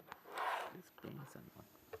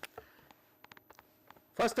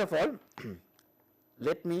 First of all,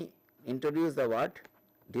 let me introduce the word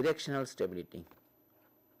directional stability.